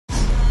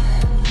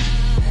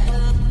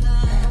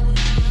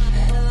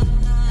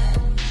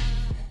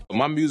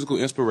my musical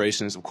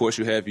inspirations, of course,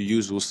 you have your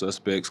usual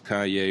suspects: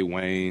 Kanye,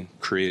 Wayne,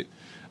 Crit.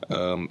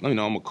 You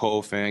know, I'm a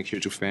Cole fan,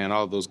 Kendrick fan,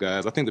 all of those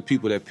guys. I think the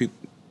people that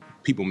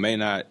people may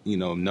not, you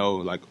know,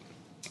 like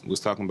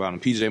was talking about him,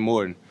 PJ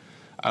Morton.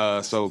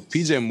 So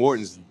PJ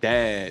Morton's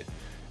dad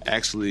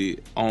actually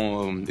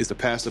is the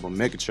pastor of a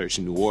mega church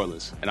in New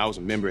Orleans, and I was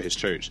a member of his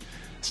church.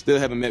 Still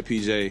haven't met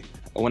PJ.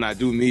 When I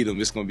do meet him,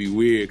 it's gonna be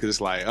weird because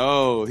it's like,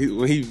 oh,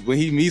 when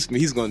he meets me,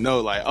 he's gonna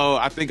know, like, oh,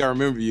 I think I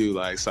remember you.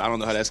 Like, so I don't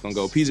know how that's gonna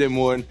go. PJ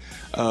Morton,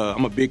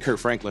 I'm a big Kirk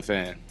Franklin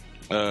fan.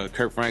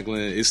 Kirk Franklin,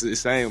 it's the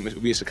same.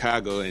 We in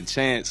Chicago, and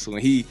Chance,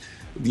 when he,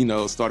 you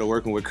know, started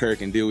working with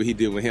Kirk and did what he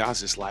did with him, I was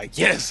just like,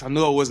 yes, I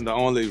knew I wasn't the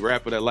only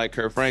rapper that liked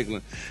Kirk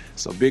Franklin.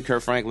 So big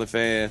Kirk Franklin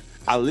fan.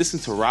 I listen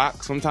to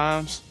rock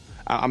sometimes.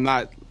 I'm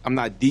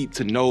not deep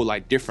to know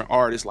like different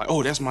artists, like,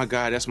 oh, that's my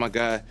guy, that's my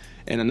guy.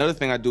 And another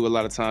thing I do a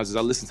lot of times is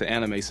I listen to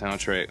anime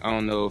soundtrack. I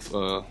don't know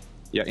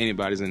if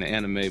anybody's into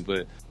anime,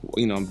 but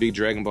you know, I'm a big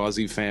Dragon Ball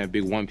Z fan,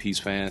 big One Piece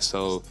fan,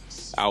 so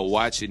I'll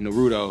watch it,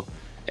 Naruto.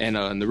 And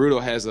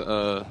Naruto has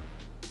a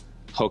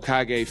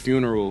Hokage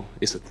funeral.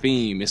 It's a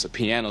theme, it's a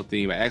piano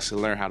theme. I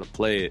actually learned how to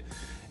play it,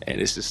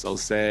 and it's just so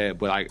sad.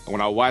 But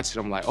when I watch it,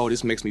 I'm like, oh,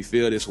 this makes me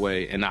feel this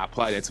way, and I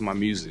apply that to my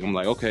music. I'm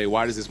like, okay,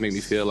 why does this make me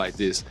feel like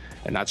this?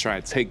 And I try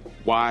and take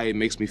why it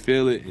makes me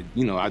feel it.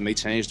 You know, I may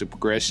change the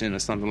progression or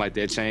something like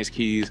that, change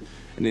keys,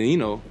 and then, you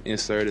know,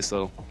 insert it.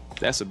 So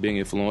that's a big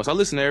influence. I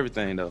listen to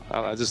everything, though.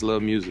 I just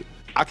love music.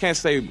 I can't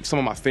say some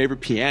of my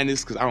favorite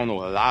pianists because I don't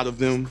know a lot of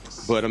them.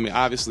 But, I mean,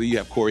 obviously you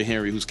have Corey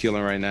Henry, who's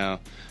killing right now.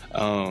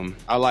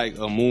 I like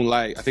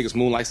Moonlight. I think it's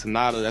Moonlight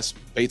Sonata. That's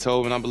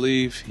Beethoven, I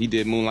believe. He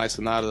did Moonlight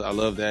Sonata. I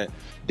love that.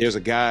 There's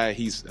a guy,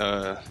 he's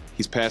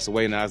passed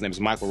away now. His name is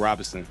Michael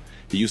Robinson.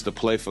 He used to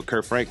play for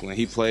Kirk Franklin.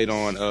 He played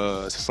on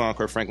a song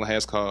Kirk Franklin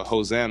has called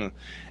Hosanna.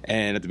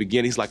 And at the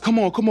beginning, he's like, come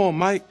on,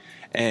 Mike.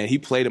 And he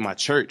played in my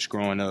church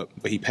growing up,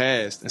 but he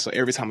passed. And so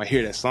every time I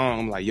hear that song,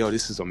 I'm like, yo,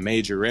 this is a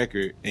major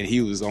record. And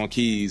he was on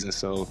keys. And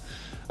so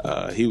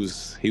he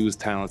was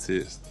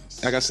talented.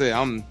 Like I said,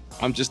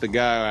 I'm just a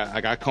guy.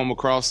 Like I come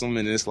across him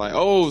and it's like,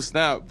 oh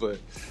snap! But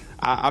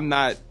I'm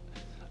not.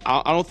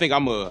 I don't think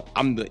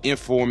I'm the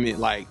informant.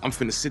 Like I'm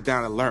finna sit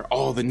down and learn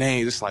all the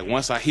names. It's like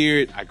once I hear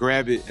it, I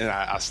grab it and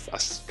I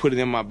put it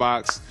in my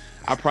box.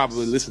 I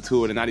probably listen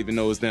to it and not even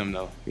know it's them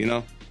though. You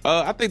know.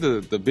 I think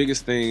the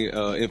biggest thing,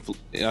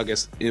 I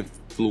guess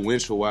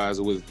influential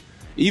wise, was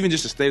even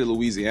just the state of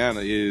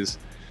Louisiana is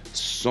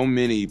so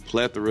many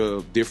plethora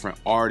of different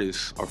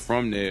artists are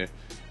from there.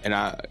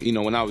 And you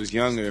know, when I was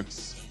younger,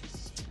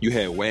 you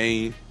had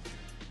Wayne,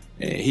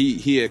 and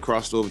he had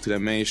crossed over to that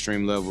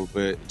mainstream level,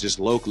 but just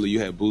locally, you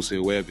had Busta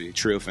and Webby,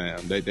 Trill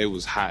Fam. They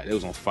was hot, they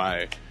was on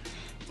fire.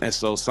 And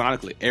so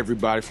sonically,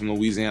 everybody from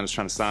Louisiana was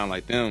trying to sound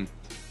like them,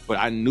 but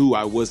I knew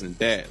I wasn't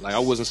that. Like I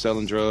wasn't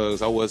selling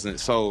drugs, I wasn't,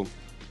 so,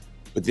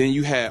 but then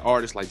you had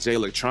artists like Jay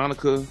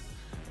Electronica,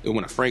 and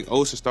when Frank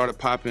Ocean started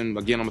popping,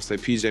 again, I'm gonna say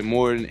PJ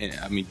Morton, and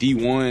I mean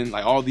D1,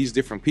 like all these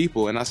different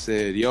people, and I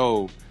said,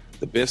 yo,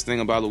 the best thing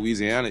about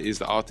Louisiana is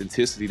the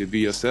authenticity to be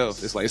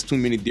yourself. It's like it's too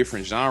many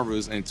different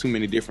genres and too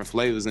many different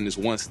flavors in this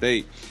one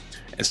state.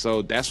 And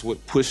so that's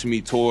what pushed me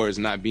towards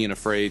not being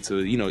afraid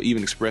to, you know,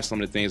 even express some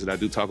of the things that I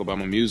do talk about in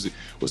my music,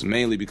 was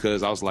mainly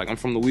because I was like, I'm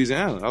from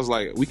Louisiana. I was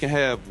like, we can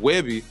have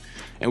Webby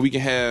and we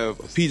can have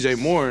PJ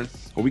Morton,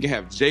 or we can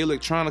have Jay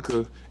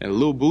Electronica and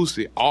Lil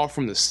Boosie all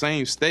from the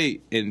same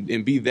state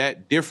and be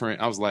that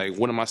different. I was like,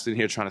 what am I sitting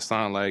here trying to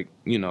sound like,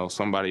 you know,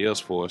 somebody else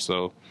for?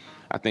 So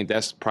I think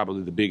that's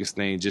probably the biggest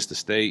thing, just the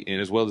state,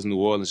 and as well as New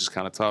Orleans just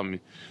kind of taught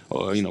me,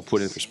 or, you know,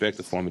 put it in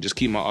perspective for me. Just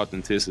keep my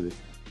authenticity.